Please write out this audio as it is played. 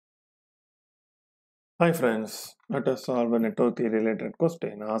Hi friends, let us solve a network theory related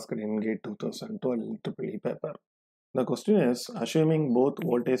question asked in GATE 2012 EEE paper. The question is, assuming both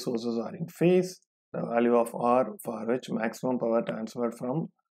voltage sources are in phase, the value of R for which maximum power transferred from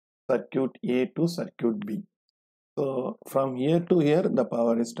circuit A to circuit B. So from here to here the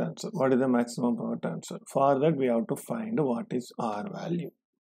power is transferred. What is the maximum power transfer? For that we have to find what is R value.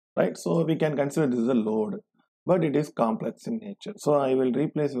 Right? So we can consider this is a load, but it is complex in nature. So I will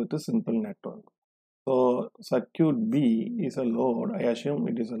replace with a simple network. So circuit B is a load. I assume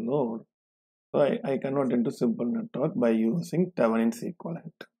it is a load. So I convert into simple network by using Thevenin's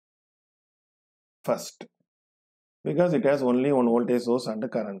equivalent first, because it has only one voltage source and a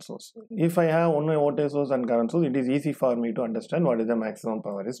current source. If I have only voltage source and current source, it is easy for me to understand what is the maximum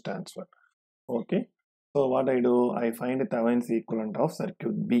power is transferred. Okay. So what I do, I find Thevenin's equivalent of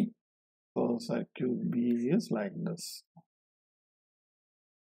circuit B. So circuit B is like this.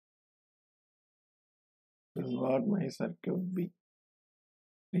 This is what my circuit B.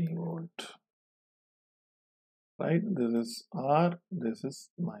 3 volt. Right, this is R, this is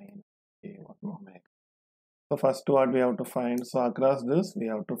minus A1 omega. So first what we have to find, so across this we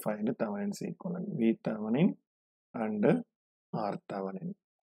have to find Thevenin's equivalent, V Thevenin and R Thevenin.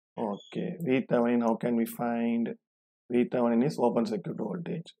 Okay, V Thevenin, how can we find? V Thevenin is open circuit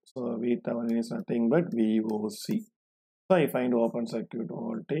voltage. So V Thevenin is nothing but VOC. So I find open circuit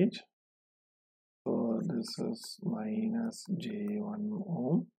voltage. So this is minus J1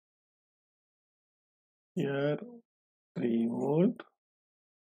 ohm. Here 3 volt.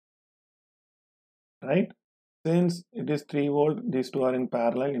 Right, since it is 3 volt, these two are in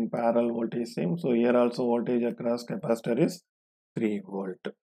parallel voltage same, so here also voltage across capacitor is 3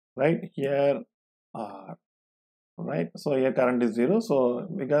 volt. Right, here R. Right, so here current is 0, so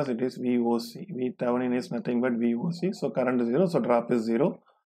because it is VOC, V Thevenin is nothing but VOC, so current is 0, so drop is 0.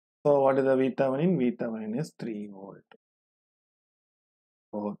 So what is the V Thevenin? V Thevenin is 3 volt.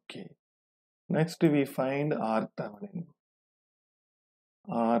 Okay, next we find R Thevenin.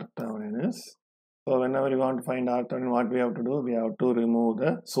 R Thevenin is, so whenever you want to find R-Thevenin, what we have to do? We have to remove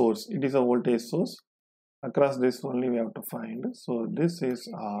the source. It is a voltage source. Across this only we have to find. So this is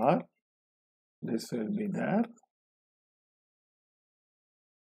R. This will be there.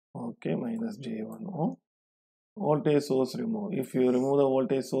 Okay, minus J1 ohm. Voltage source remove. If you remove the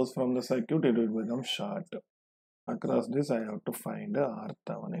voltage source from the circuit, it will become short. Across this I have to find the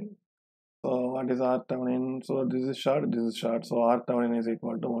R-Thevenin. So what is R-Thevenin? So this is short, this is short. So R-Thevenin is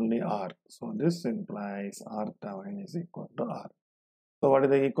equal to only R. So this implies R-Thevenin is equal to R. So what is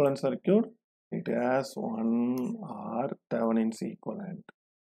the equivalent circuit? It has one R Thevenin's equivalent.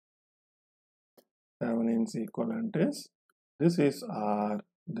 Thevenin's equivalent is, this is R,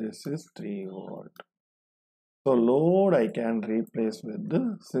 this is 3 volt. So load I can replace with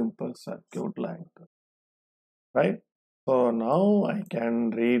the simple circuit like that. Right? So now I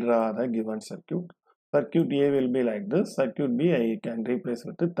can redraw the given circuit. Circuit A will be like this. Circuit B I can replace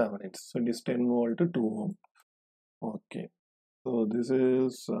with the Thevenin's. So it is 10 volt to 2 ohm. Okay. So this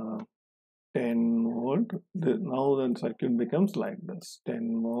is 10 volt. Now the circuit becomes like this: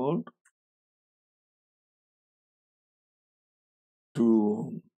 10 volt, 2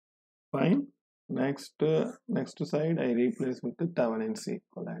 ohm. Fine. Next side I replace with the Thevenin's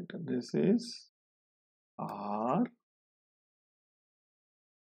equivalent. This is R,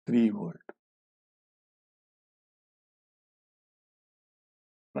 3 volt.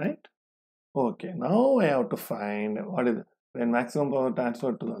 Right? Okay, now I have to find what is, when maximum power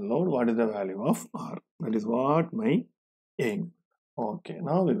transfer to the load, what is the value of R? That is what my aim. Okay,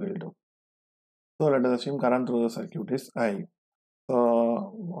 now we will do. So let us assume current through the circuit is I.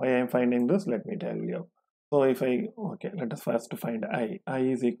 So why I am finding this, let me tell you. So if I, okay, let us first find I. I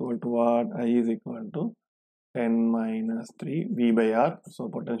is equal to what? I is equal to 10 minus 3 V by R. So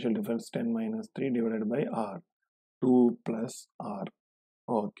potential difference 10 minus 3 divided by R. 2 plus R.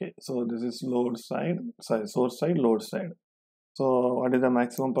 Okay, so this is load side, sorry, source side, load side. So what is the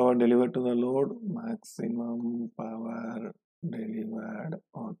maximum power delivered to the load? Maximum power delivered,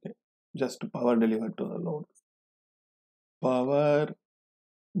 okay, just power delivered to the load. Power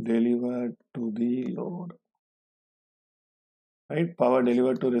delivered to the load. Right, power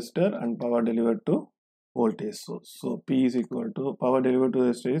delivered to resistor and power delivered to voltage source. So P is equal to, power delivered to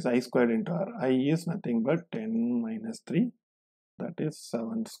resistor is I squared into R. I is nothing but 10 minus 3, that is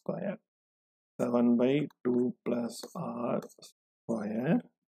 7 square. 7 by 2 plus R square,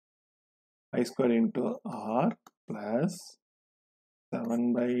 I square into R, plus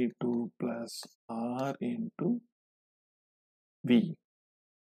 7 by 2 plus R into V.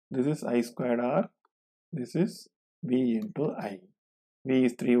 This is I squared R, this is V into I. V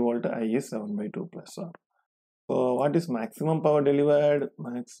is 3 volt, I is 7 by 2 plus R. So what is maximum power delivered?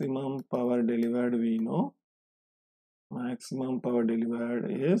 Maximum power delivered, we know. Maximum power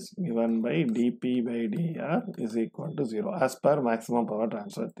delivered is given by dP by dR is equal to 0 as per maximum power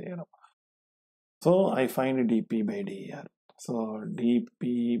transfer theorem. So I find dP by dR. So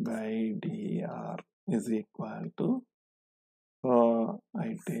dP by dR is equal to, so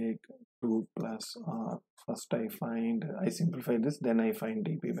I take 2 plus R. First I simplify this, then I find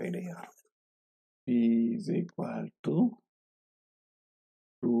dP by dR. P is equal to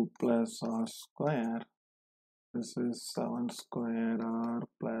 2 plus R square. This is 7 square R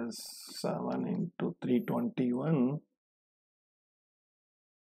plus 7 into 321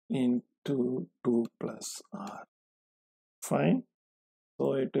 into 2 plus R. Fine.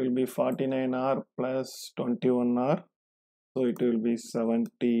 So it will be 49R plus 21R. So it will be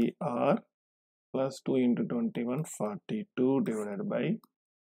 70R plus 2 into 21, 42 divided by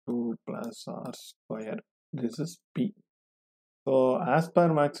 2 plus R square. This is P. So as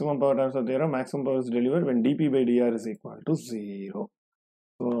per maximum power transfer theorem, maximum power is delivered when dP by dR is equal to 0.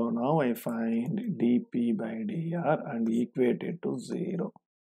 So now I find dP by dR and equate it to 0.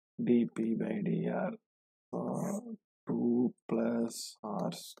 dP by dR, 2 plus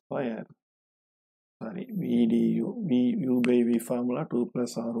R square, sorry, VDU, U by V formula, 2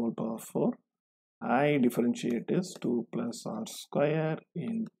 plus R whole power 4. I differentiate is 2 plus R square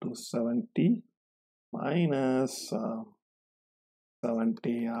into 70 minus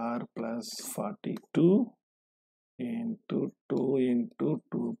 70R plus 42 into 2 into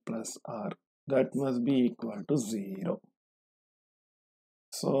 2 plus R. That must be equal to 0.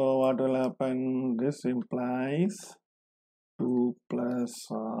 So what will happen? This implies 2 plus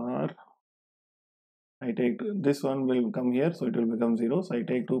R. I take this one will come here, so it will become 0. So I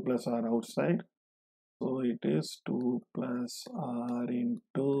take 2 plus R outside. So it is 2 plus R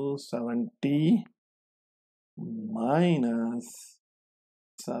into 70 minus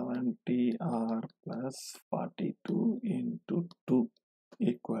 70R plus 42 into 2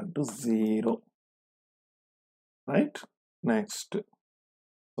 equal to 0. Right? Next.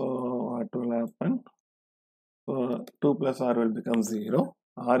 So what will happen? So 2 plus R will become 0.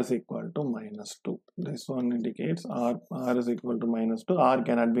 R is equal to minus 2. This one indicates R is equal to minus 2. R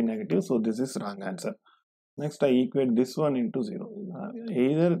cannot be negative. So this is wrong answer. Next I equate this one into 0.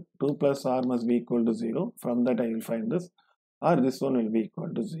 Either 2 plus R must be equal to 0. From that I will find this. Or this one will be equal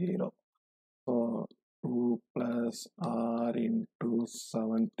to 0. So 2 plus R into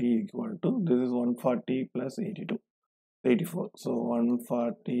 70 equal to, this is 140 plus 82. 84. So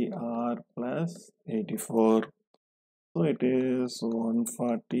 140 R plus 84. So it is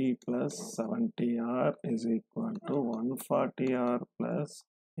 140 plus 70 R is equal to 140 R plus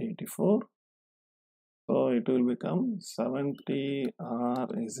 84. So it will become 70 R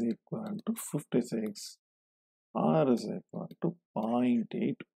is equal to 56. R is equal to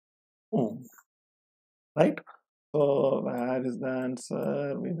 0.8 ohm. Right? So where is the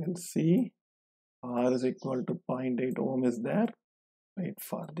answer? We will see. R is equal to 0.8 ohm is there. Wait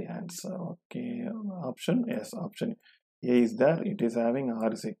for the answer. Okay, option, yes, option A is there. It is having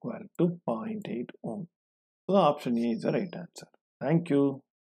R is equal to 0.8 ohm. So option A is the right answer. Thank you.